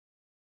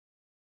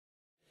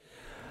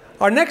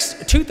Our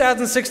next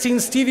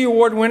 2016 Stevie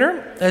Award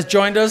winner has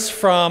joined us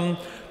from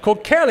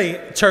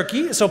Kocaeli,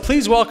 Turkey. So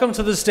please welcome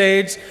to the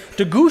stage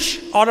Dogus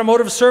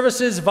Automotive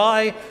Services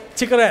by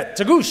Ticaret.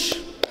 Dogus.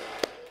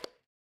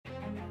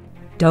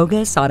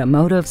 Dogus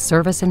Automotive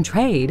Service and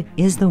Trade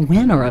is the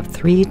winner of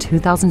 3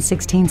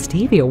 2016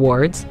 Stevie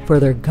Awards for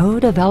their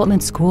Go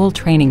Development School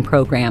training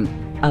program.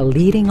 A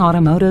leading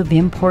automotive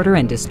importer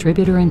and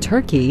distributor in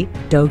Turkey,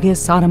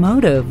 Dogus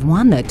Automotive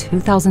won the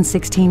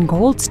 2016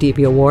 Gold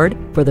Stevie Award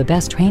for the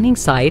Best Training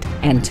Site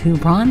and 2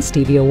 Bronze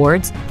Stevie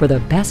Awards for the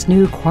Best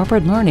New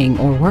Corporate Learning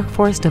or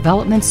Workforce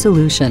Development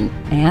Solution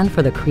and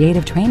for the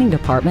Creative Training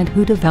Department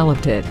who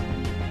developed it.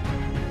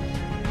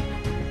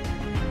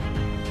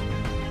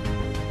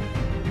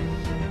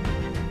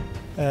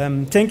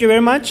 Thank you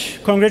very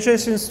much.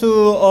 Congratulations to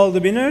all the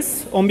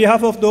winners. On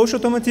behalf of Dogus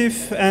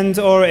Otomotive and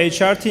our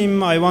HR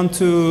team, I want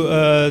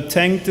to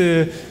thank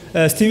the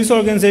Stevie's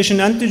organization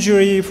and the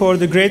jury for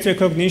the great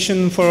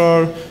recognition for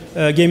our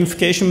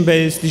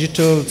gamification-based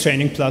digital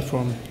training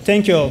platform.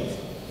 Thank you all.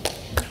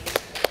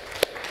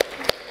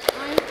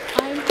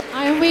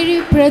 I'm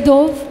very proud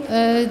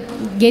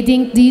of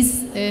getting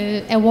these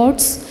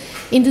awards.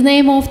 In the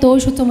name of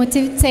Dogus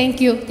Otomotive,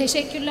 thank you.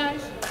 Teşekkürler.